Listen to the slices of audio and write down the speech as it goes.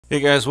Hey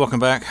guys, welcome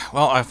back.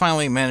 Well, I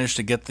finally managed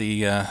to get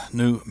the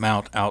new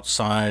mount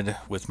outside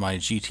with my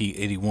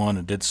GT81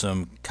 and did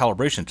some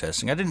calibration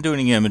testing. I didn't do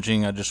any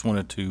imaging, I just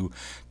wanted to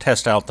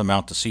test out the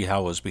mount to see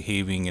how it was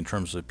behaving in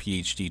terms of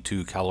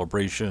PhD2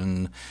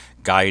 calibration,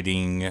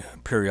 guiding,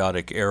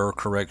 periodic error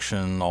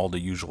correction, all the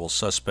usual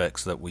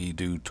suspects that we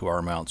do to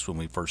our mounts when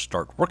we first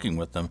start working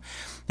with them.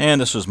 And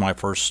this was my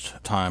first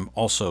time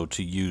also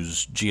to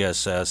use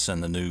GSS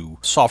and the new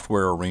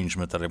software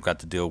arrangement that I've got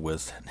to deal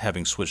with,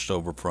 having switched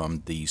over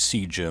from the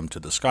C-Gem to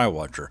the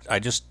Skywatcher. I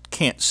just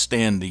can't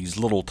stand these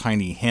little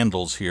tiny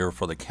handles here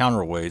for the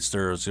counterweights.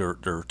 There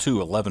are two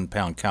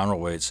 11-pound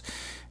counterweights,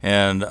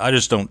 and I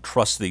just don't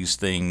trust these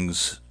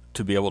things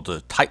to be able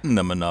to tighten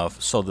them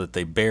enough so that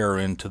they bear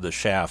into the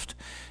shaft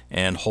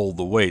and hold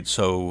the weight.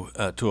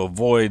 So to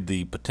avoid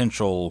the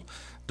potential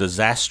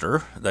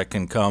disaster that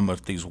can come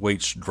if these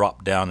weights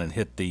drop down and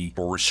hit the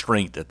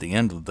restraint at the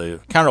end of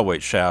the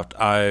counterweight shaft,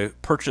 I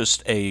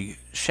purchased a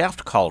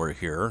shaft collar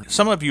here.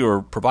 Some of you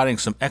are providing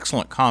some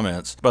excellent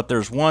comments, but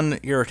there's one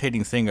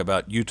irritating thing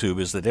about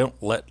YouTube is they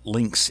don't let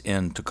links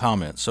into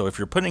comments. So if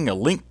you're putting a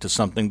link to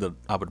something that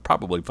I would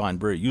probably find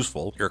very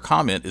useful, your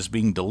comment is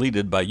being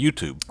deleted by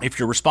YouTube. If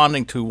you're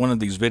responding to one of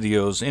these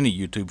videos, any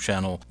YouTube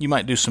channel, you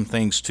might do some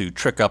things to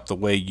trick up the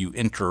way you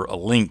enter a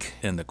link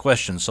in the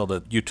question so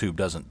that YouTube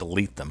doesn't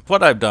delete them.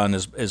 What I've done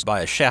is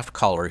buy a shaft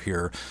collar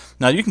here.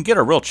 Now you can get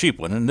a real cheap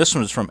one, and this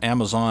one is from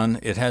Amazon.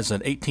 It has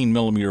an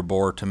 18mm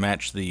bore to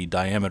match the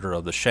diameter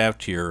of the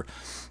shaft here.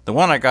 The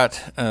one I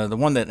got, the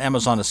one that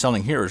Amazon is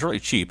selling here is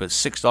really cheap.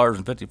 It's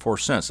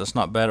 $6.54. That's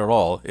not bad at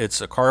all. It's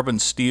a carbon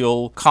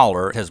steel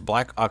collar. It has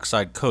black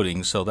oxide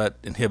coating, so that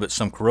inhibits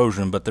some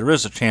corrosion, but there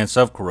is a chance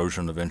of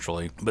corrosion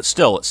eventually. But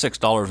still, at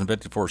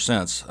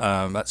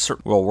 $6.54, that's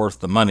certainly well worth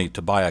the money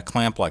to buy a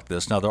clamp like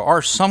this. Now, there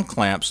are some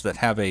clamps that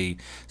have a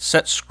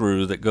set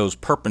screw that goes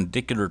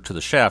perpendicular to the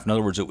shaft. In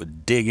other words, it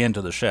would dig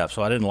into the shaft,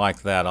 so I didn't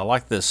like that. I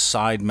like this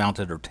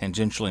side-mounted or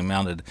tangentially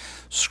mounted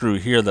screw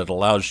here that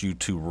allows you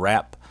to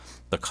wrap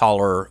the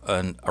collar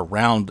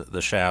around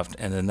the shaft,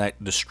 and then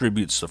that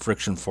distributes the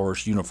friction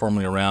force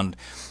uniformly around,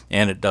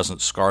 and it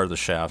doesn't scar the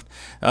shaft.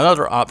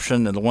 Another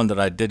option, and the one that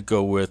I did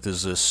go with,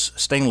 is this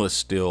stainless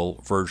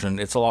steel version.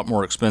 It's a lot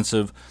more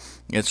expensive.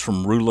 It's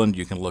from Ruland.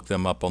 You can look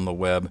them up on the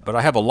web. But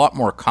I have a lot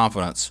more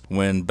confidence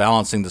when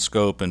balancing the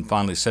scope and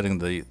finally setting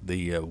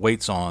the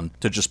weights on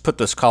to just put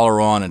this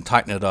collar on and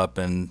tighten it up,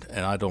 and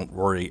I don't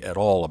worry at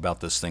all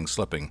about this thing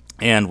slipping.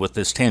 And with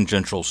this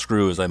tangential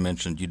screw, as I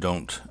mentioned, you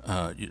don't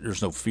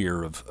there's no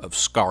fear of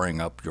scarring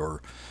up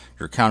your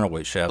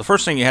counterweight shaft. The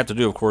first thing you have to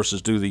do, of course,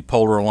 is do the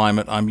polar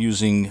alignment. I'm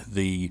using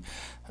the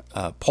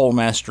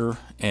Polemaster,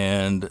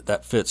 and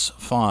that fits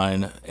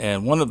fine.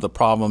 And one of the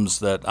problems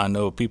that I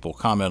know people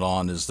comment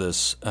on is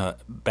this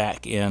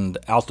back end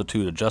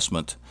altitude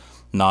adjustment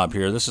knob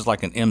here. This is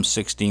like an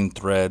M16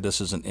 thread. This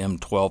is an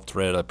M12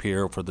 thread up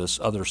here for this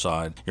other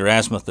side. Your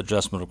azimuth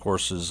adjustment, of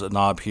course, is a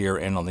knob here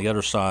and on the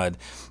other side,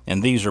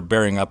 and these are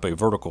bearing up a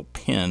vertical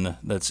pin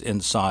that's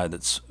inside,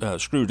 that's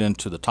screwed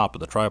into the top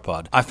of the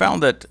tripod. I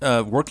found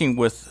that working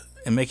with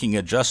and making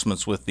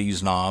adjustments with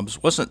these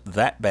knobs wasn't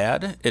that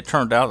bad. It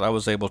turned out I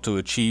was able to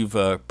achieve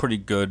a pretty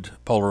good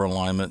polar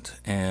alignment,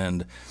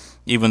 and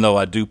even though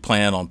I do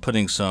plan on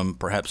putting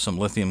perhaps some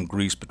lithium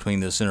grease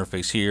between this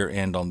interface here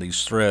and on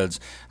these threads,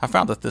 I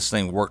found that this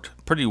thing worked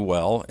pretty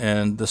well,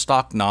 and the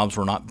stock knobs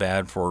were not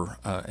bad for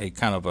a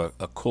kind of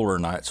a cooler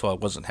night, so I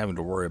wasn't having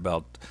to worry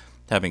about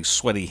having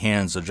sweaty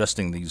hands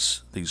adjusting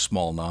these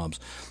small knobs.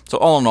 So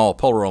all in all,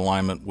 polar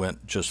alignment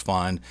went just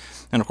fine.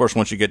 And of course,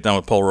 once you get done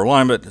with polar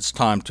alignment, it's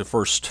time to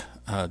first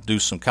do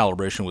some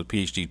calibration with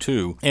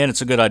PhD2. And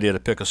it's a good idea to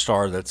pick a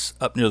star that's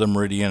up near the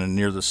Meridian and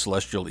near the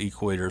celestial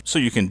equator, so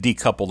you can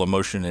decouple the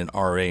motion in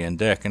RA and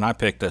DEC. And I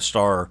picked a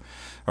star,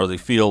 or the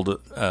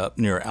field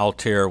near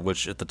Altair,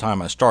 which at the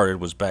time I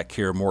started was back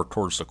here more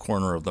towards the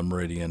corner of the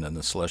Meridian and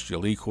the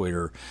celestial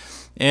equator.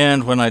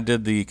 And when I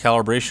did the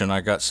calibration,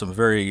 I got some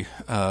very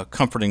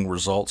comforting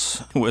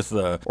results with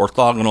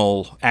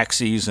orthogonal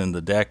axes in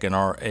the DEC and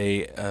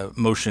RA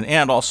motion,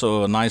 and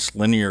also a nice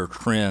linear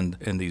trend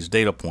in these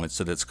data points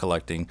that it's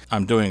collecting.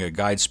 I'm doing a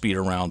guide speed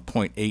around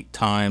 0.8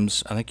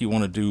 times. I think you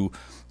want to do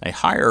a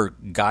higher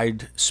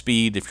guide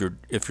speed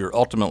if you're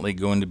ultimately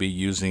going to be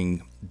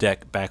using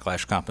DEC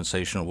backlash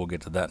compensation. We'll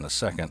get to that in a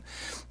second,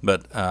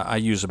 but I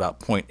use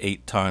about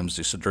 0.8 times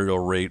the sidereal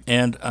rate,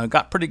 and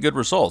got pretty good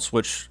results,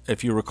 which,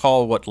 if you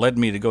recall what led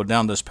me to go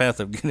down this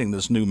path of getting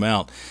this new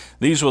mount,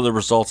 these were the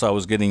results I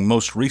was getting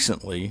most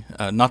recently,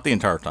 not the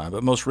entire time,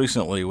 but most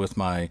recently with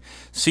my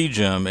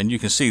C-Gem. And you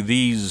can see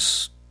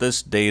this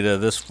data,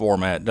 this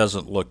format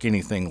doesn't look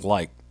anything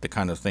like the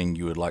kind of thing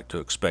you would like to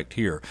expect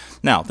here.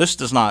 Now, this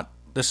does not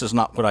this is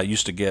not what I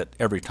used to get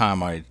every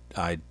time I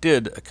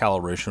did a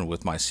calibration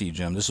with my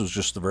CGEM. This was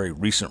just the very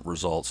recent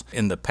results.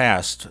 In the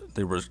past,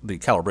 the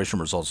calibration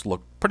results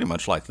looked pretty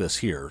much like this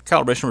here.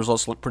 Calibration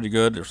results look pretty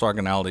good. The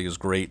orthogonality is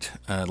great.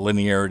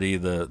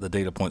 Linearity, the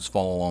data points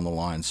follow along the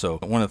line. So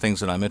one of the things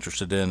that I'm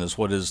interested in is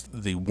what is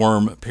the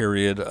worm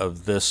period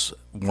of this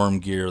worm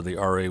gear, the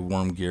RA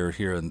worm gear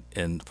here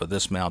and for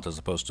this mount, as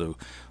opposed to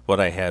what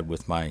I had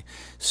with my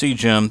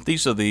CGEM.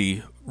 These are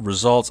the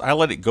results. I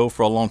let it go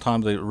for a long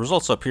time. The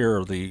results up here,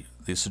 or the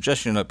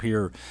suggestion up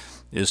here,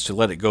 is to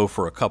let it go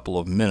for a couple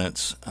of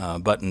minutes,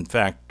 but in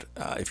fact,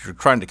 if you're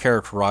trying to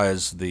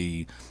characterize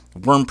the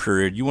worm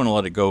period, you want to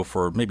let it go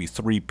for maybe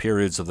 3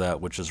 periods of that,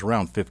 which is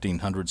around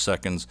 1,500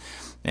 seconds.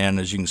 And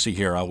as you can see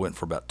here, I went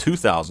for about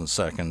 2,000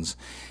 seconds,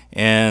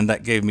 and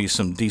that gave me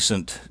some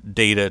decent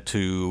data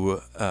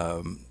to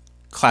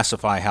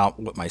classify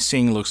what my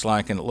seeing looks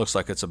like, and it looks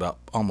like it's about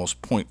almost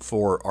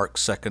 0.4 arc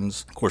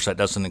seconds. Of course, that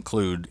doesn't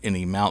include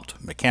any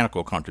mount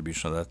mechanical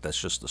contribution of that.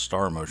 That's just the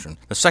star motion.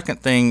 The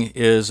second thing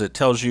is it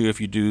tells you if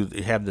you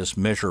have this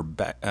measure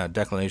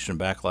declination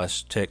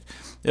backlash tick,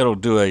 it'll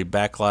do a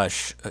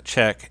backlash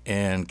check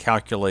and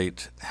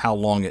calculate how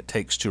long it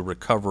takes to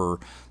recover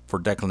for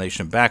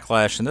declination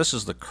backlash. And this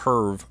is the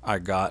curve I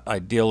got.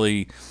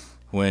 Ideally,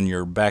 when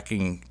you're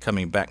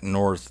coming back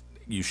north,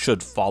 you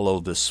should follow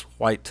this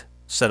white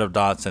set of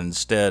dots, and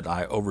instead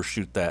I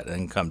overshoot that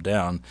and come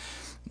down,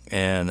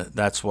 and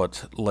that's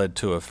what led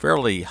to a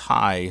fairly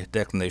high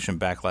declination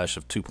backlash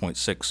of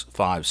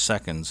 2.65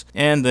 seconds.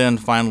 And then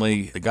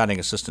finally, the guiding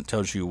assistant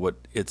tells you what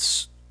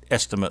its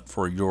estimate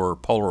for your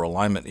polar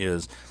alignment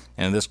is,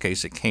 and in this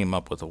case it came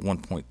up with a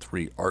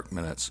 1.3 arc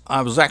minutes.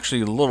 I was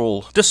actually a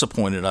little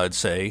disappointed, I'd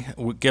say,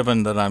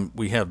 given that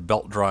we have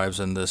belt drives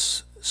in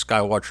this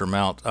Skywatcher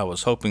mount. I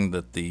was hoping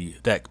that the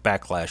deck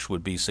backlash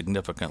would be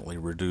significantly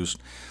reduced.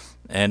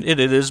 And it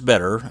is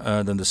better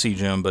than the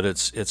CGEM, but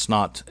it's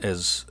not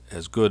as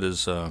good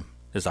as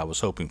I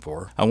was hoping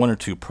for. I wanted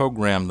to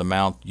program the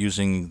mount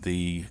using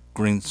the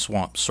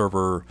Greenswamp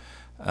Server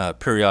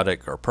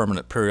periodic or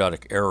permanent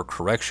periodic error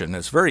correction.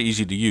 It's very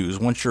easy to use.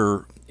 Once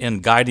you're in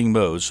guiding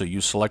mode, so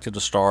you selected a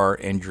star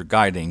and you're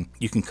guiding,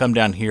 you can come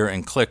down here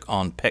and click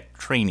on PPEC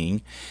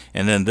training,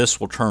 and then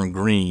this will turn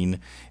green,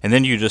 and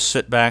then you just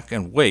sit back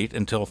and wait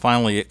until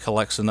finally it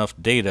collects enough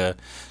data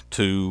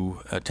to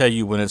tell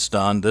you when it's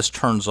done. This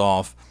turns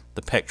off,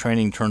 the PPEC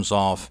training turns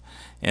off,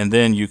 and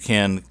then you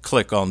can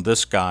click on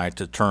this guy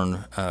to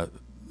turn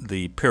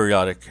the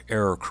periodic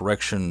error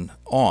correction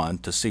on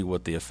to see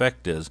what the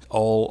effect is.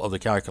 All of the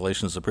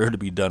calculations appear to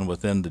be done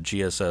within the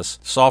GSS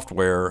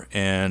software,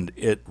 and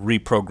it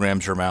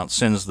reprograms your mount,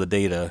 sends the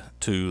data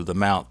to the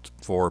mount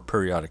for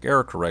periodic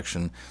error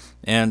correction,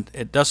 and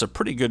it does a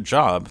pretty good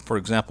job. For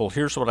example,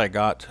 here's what I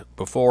got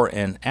before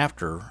and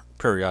after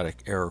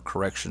periodic error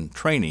correction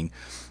training.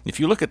 If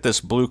you look at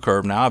this blue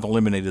curve, now I've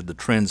eliminated the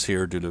trends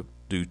here due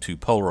to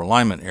polar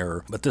alignment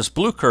error, but this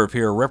blue curve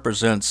here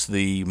represents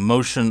the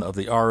motion of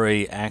the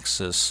RA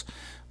axis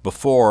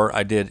before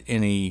I did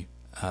any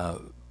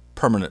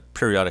permanent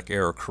periodic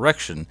error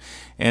correction.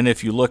 And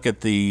if you look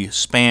at the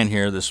span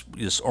here,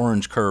 this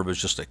orange curve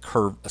is just a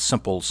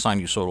simple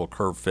sinusoidal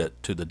curve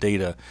fit to the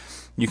data.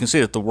 You can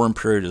see that the worm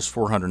period is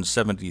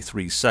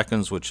 473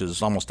 seconds, which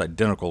is almost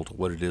identical to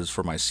what it is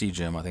for my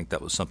CGEM. I think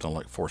that was something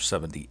like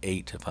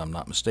 478, if I'm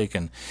not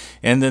mistaken.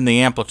 And then the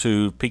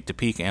amplitude,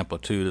 peak-to-peak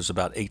amplitude, is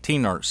about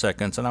 18 arc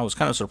seconds, and I was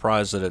kind of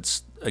surprised that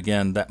it's,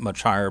 again, that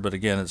much higher, but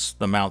again,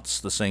 the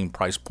mount's the same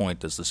price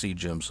point as the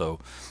CGEM, so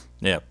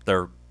yeah,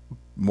 they're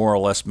more or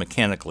less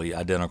mechanically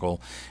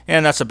identical,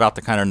 and that's about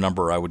the kind of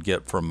number I would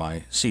get from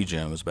my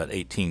CGEM, is about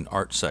 18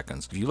 arc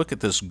seconds. If you look at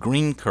this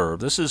green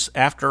curve, this is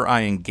after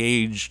I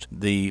engaged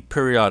the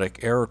periodic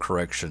error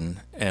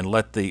correction and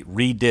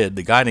redid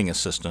the guiding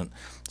assistant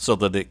so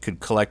that it could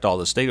collect all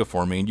this data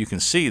for me, and you can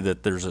see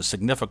that there's a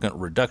significant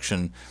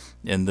reduction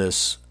in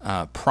this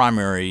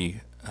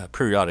primary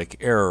periodic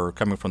error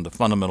coming from the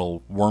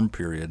fundamental worm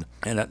period,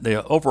 and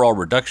the overall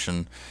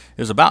reduction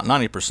is about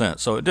 90%,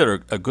 so it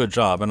did a good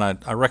job. And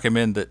I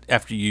recommend that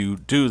after you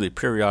do the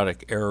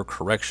periodic error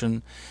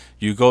correction,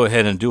 you go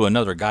ahead and do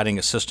another guiding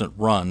assistant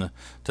run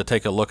to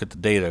take a look at the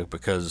data,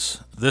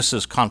 because this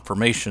is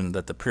confirmation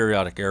that the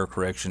periodic error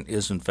correction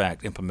is in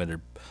fact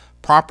implemented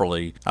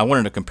properly. I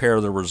wanted to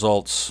compare the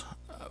results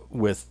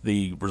with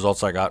the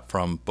results I got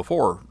from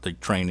before the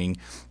training,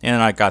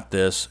 and I got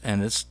this,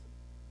 and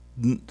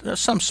there's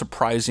some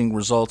surprising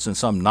results and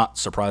some not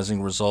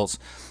surprising results.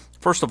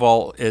 First of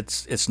all,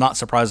 it's not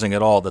surprising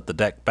at all that the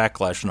deck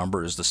backlash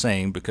number is the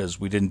same, because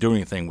we didn't do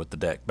anything with the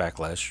deck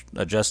backlash.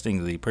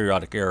 Adjusting the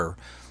periodic error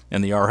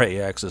and the RA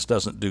axis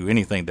doesn't do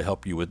anything to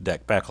help you with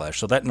deck backlash,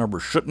 so that number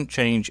shouldn't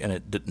change, and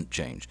it didn't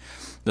change.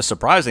 The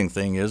surprising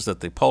thing is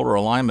that the polar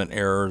alignment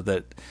error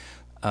that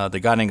the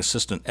guiding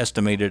assistant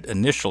estimated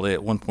initially at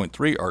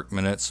 1.3 arc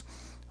minutes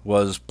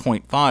was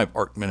 0.5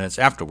 arc minutes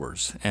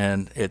afterwards,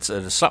 and it's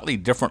at a slightly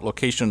different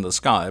location in the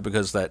sky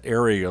because that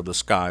area of the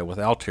sky with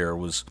Altair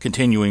was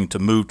continuing to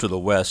move to the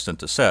west and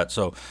to set.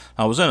 So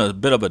I was in a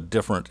bit of a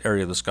different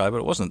area of the sky, but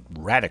it wasn't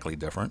radically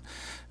different.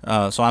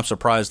 So I'm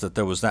surprised that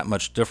there was that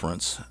much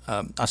difference.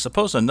 I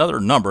suppose another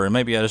number, and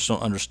maybe I just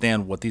don't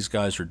understand what these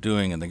guys are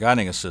doing in the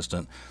guiding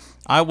assistant,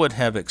 I would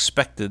have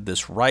expected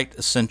this right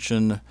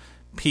ascension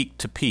peak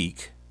to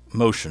peak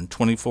motion,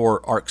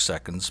 24 arc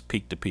seconds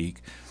peak to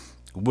peak,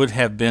 would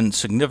have been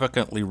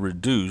significantly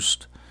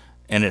reduced,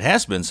 and it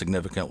has been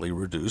significantly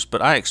reduced,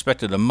 but I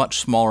expected a much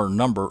smaller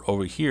number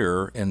over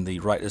here in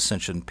the right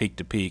ascension peak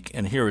to peak,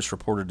 and here it's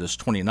reported as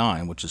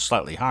 29, which is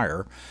slightly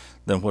higher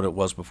than what it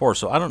was before.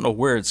 So I don't know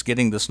where it's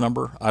getting this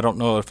number. I don't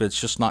know if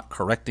it's just not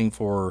correcting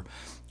for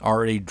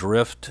RA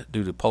drift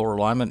due to polar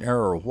alignment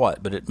error or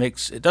what, but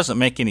it doesn't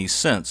make any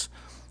sense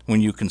when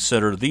you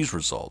consider these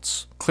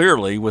results.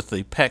 Clearly, with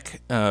the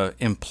PEC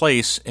in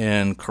place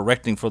and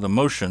correcting for the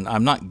motion,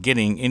 I'm not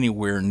getting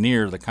anywhere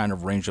near the kind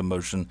of range of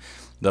motion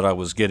that I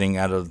was getting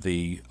out of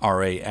the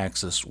RA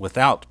axis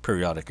without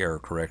periodic error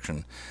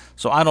correction.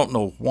 So I don't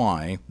know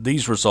why.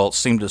 These results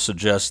seem to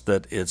suggest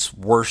that it's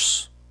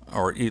worse,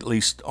 or at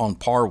least on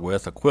par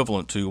with,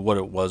 equivalent to what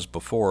it was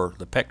before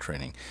the PEC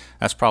training.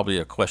 That's probably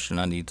a question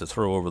I need to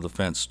throw over the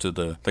fence to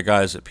the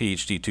guys at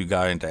PhD2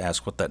 Guiding to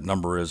ask what that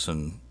number is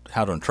and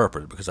how to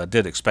interpret it, because I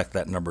did expect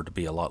that number to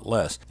be a lot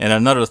less. And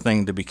another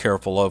thing to be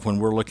careful of when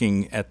we're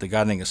looking at the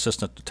guiding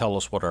assistant to tell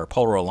us what our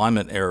polar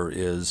alignment error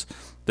is,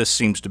 this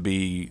seems to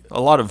be a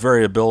lot of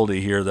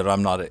variability here that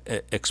I'm not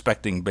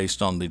expecting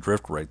based on the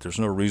drift rate. There's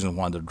no reason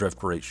why the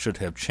drift rate should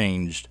have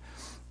changed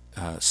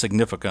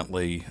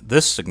significantly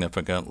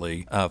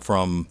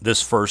from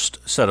this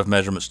first set of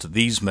measurements to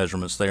these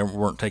measurements. They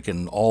weren't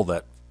taken all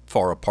that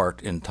far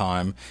apart in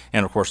time,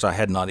 and of course I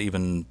had not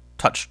even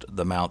touched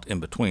the mount in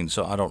between,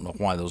 so I don't know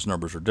why those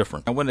numbers are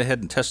different. I went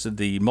ahead and tested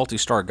the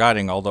multi-star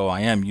guiding, although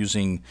I am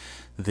using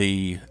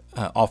the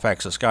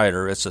off-axis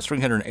guider. It's a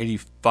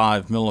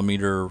 385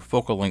 millimeter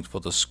focal length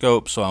for the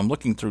scope, so I'm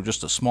looking through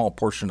just a small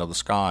portion of the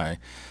sky.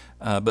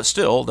 But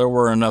still, there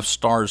were enough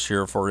stars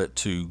here for it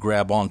to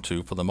grab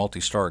onto for the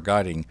multi-star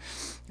guiding.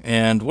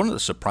 And one of the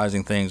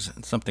surprising things,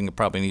 something I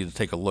probably need to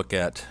take a look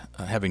at,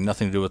 having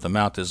nothing to do with the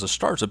mount, is the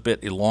star's a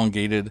bit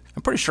elongated.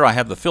 I'm pretty sure I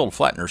have the field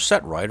flattener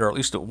set right, or at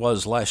least it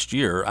was last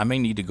year. I may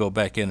need to go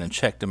back in and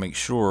check to make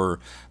sure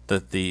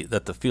that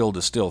the field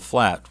is still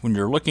flat. When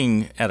you're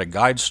looking at a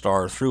guide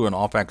star through an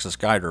off-axis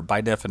guider, by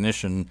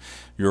definition,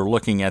 you're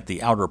looking at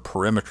the outer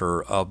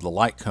perimeter of the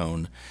light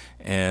cone,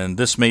 and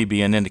this may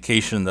be an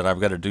indication that I've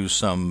got to do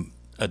some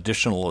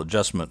additional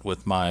adjustment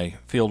with my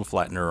field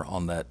flattener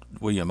on that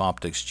William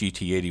Optics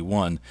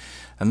GT81.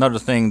 Another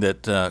thing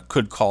that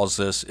could cause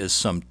this is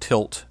some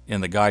tilt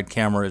in the guide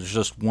camera. It's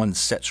just one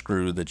set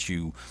screw that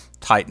you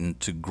tighten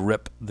to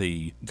grip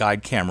the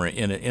guide camera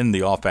in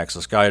the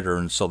off-axis guider,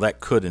 and so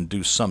that could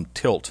induce some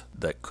tilt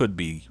that could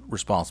be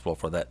responsible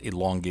for that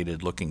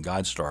elongated looking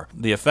guide star.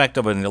 The effect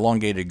of an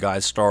elongated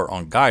guide star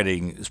on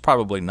guiding is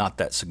probably not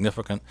that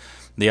significant.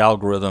 The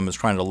algorithm is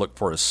trying to look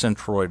for a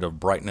centroid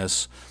of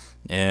brightness,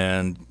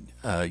 and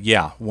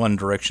yeah, one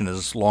direction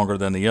is longer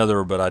than the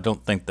other, but I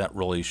don't think that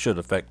really should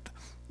affect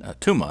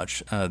too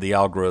much the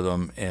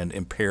algorithm and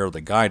impair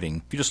the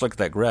guiding. If you just look at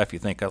that graph, you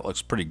think that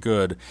looks pretty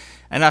good,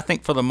 and I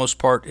think for the most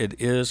part it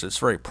is. It's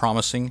very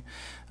promising.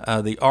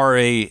 The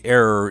RA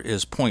error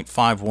is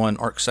 0.51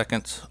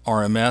 arcseconds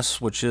RMS,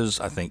 which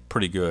is, I think,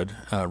 pretty good.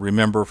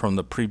 Remember from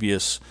the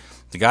previous,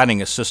 the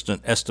guiding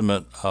assistant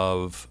estimate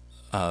of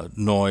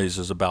noise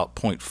is about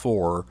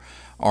 0.4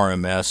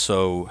 RMS,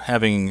 so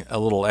having a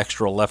little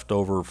extra left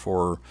over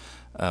for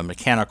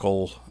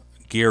mechanical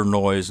gear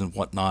noise and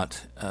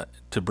whatnot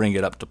to bring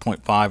it up to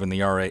 0.5 in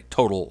the RA,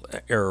 total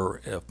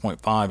error of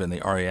 0.5 in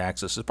the RA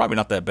axis is probably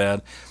not that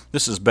bad.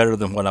 This is better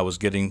than what I was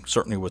getting,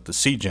 certainly with the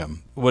CGEM.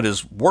 What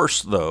is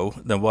worse, though,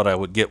 than what I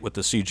would get with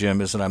the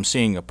CGEM is that I'm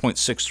seeing a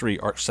 0.63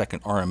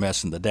 arcsecond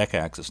RMS in the deck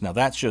axis. Now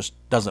that just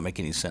doesn't make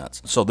any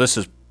sense. So this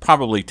is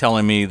probably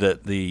telling me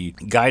that the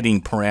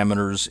guiding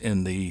parameters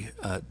in the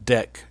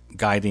deck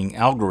guiding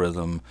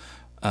algorithm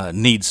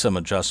needs some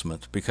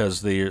adjustment,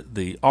 because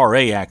the RA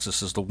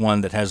axis is the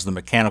one that has the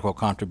mechanical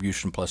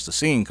contribution plus the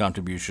seeing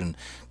contribution.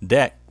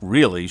 Deck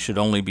really should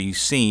only be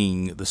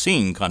seeing the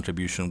seeing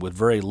contribution with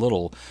very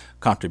little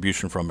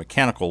contribution from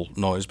mechanical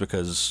noise,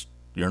 because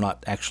you're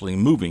not actually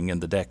moving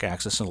in the deck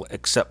axis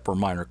except for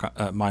minor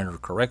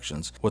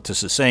corrections. What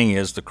this is saying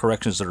is the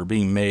corrections that are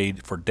being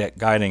made for deck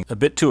guiding a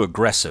bit too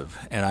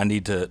aggressive, and I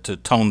need to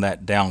tone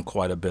that down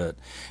quite a bit.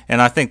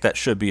 And I think that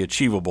should be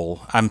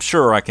achievable. I'm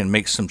sure I can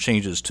make some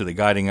changes to the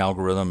guiding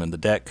algorithm in the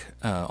deck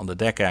on the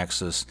deck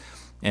axis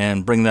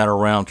and bring that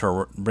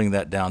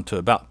down to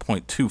about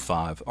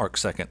 0.25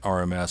 arcsecond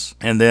RMS,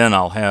 and then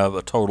I'll have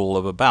a total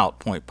of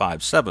about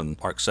 0.57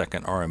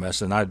 arcsecond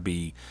RMS, and I'd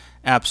be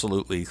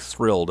absolutely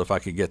thrilled if I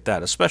could get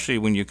that, especially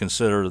when you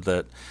consider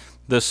that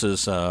this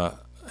is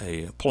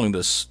pulling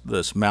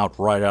this mount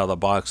right out of the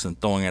box and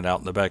throwing it out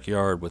in the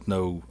backyard with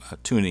no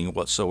tuning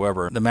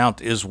whatsoever. The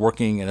mount is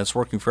working, and it's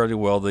working fairly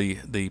well. The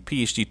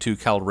PhD2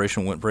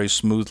 calibration went very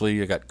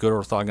smoothly. I got good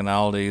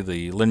orthogonality.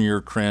 The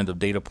linear trend of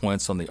data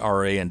points on the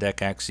RA and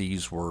deck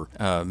axes were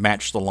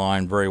matched the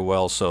line very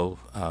well, so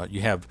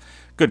you have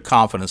good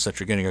confidence that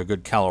you're getting a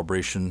good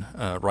calibration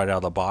right out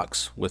of the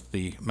box with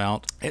the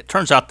mount. It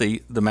turns out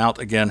the mount,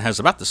 again, has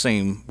about the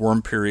same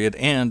worm period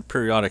and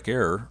periodic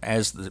error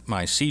as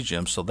my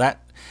CGEM, so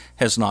that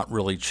has not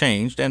really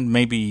changed, and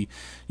maybe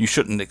you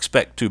shouldn't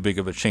expect too big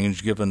of a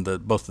change given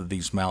that both of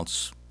these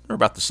mounts are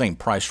about the same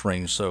price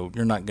range, so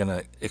you're not going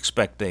to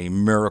expect a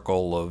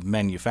miracle of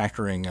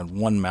manufacturing in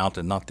one mount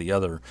and not the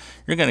other.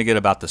 You're going to get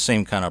about the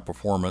same kind of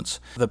performance.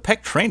 The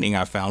PEC training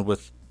I found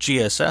with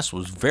GSS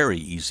was very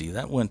easy.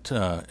 That went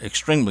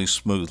extremely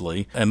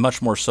smoothly, and much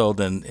more so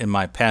than in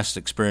my past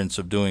experience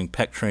of doing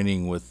PEC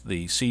training with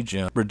the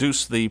CGEM.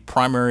 Reduced the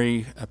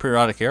primary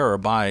periodic error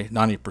by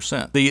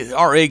 90%. The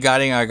RA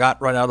guiding I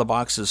got right out of the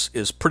box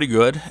is pretty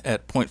good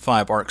at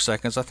 0.5 arc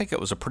seconds. I think it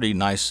was a pretty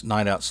nice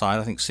night outside.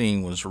 I think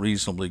seeing was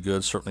reasonably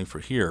good, certainly for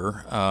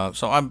here.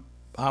 So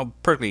I'm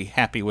pretty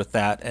happy with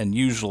that, and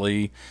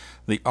usually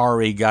the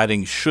RA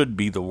guiding should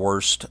be the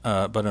worst,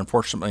 but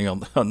unfortunately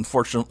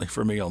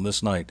for me on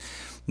this night,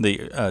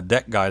 the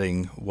deck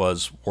guiding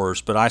was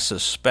worse. But I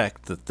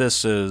suspect that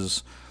this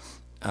is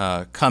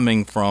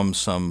coming from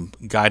some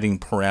guiding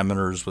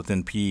parameters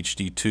within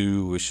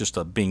PhD2. It's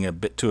just being a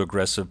bit too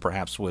aggressive,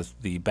 perhaps with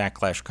the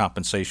backlash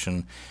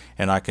compensation,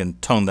 and I can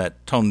tone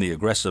the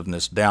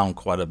aggressiveness down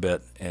quite a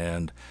bit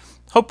and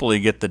hopefully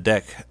get the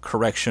deck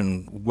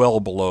correction well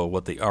below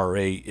what the RA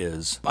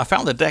is. I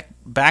found the deck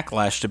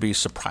backlash to be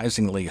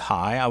surprisingly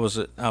high. I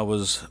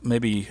was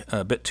maybe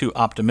a bit too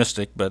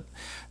optimistic, but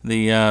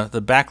the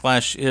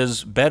backlash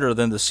is better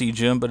than the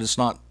CGEM, but it's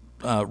not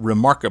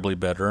remarkably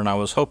better, and I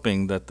was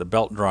hoping that the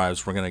belt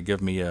drives were going to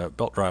give me a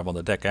belt drive on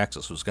the deck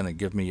axis was going to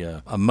give me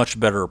a much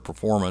better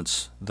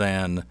performance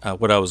than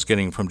what I was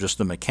getting from just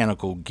the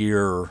mechanical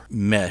gear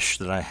mesh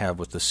that I have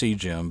with the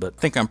CGEM. But I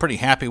think I'm pretty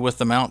happy with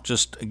the mount,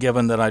 just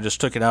given that I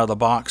just took it out of the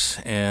box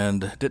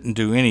and didn't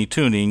do any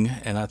tuning,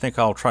 and I think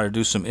I'll try to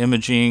do some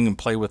imaging and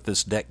play with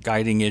this deck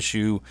guiding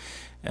issue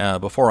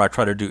before I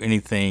try to do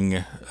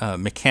anything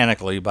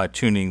mechanically by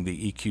tuning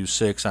the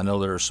EQ6. I know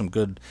there are some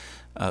good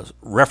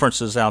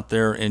references out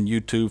there in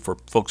YouTube for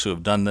folks who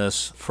have done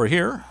this. For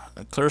here,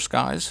 clear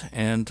skies,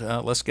 and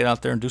let's get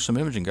out there and do some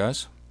imaging,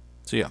 guys.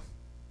 See ya.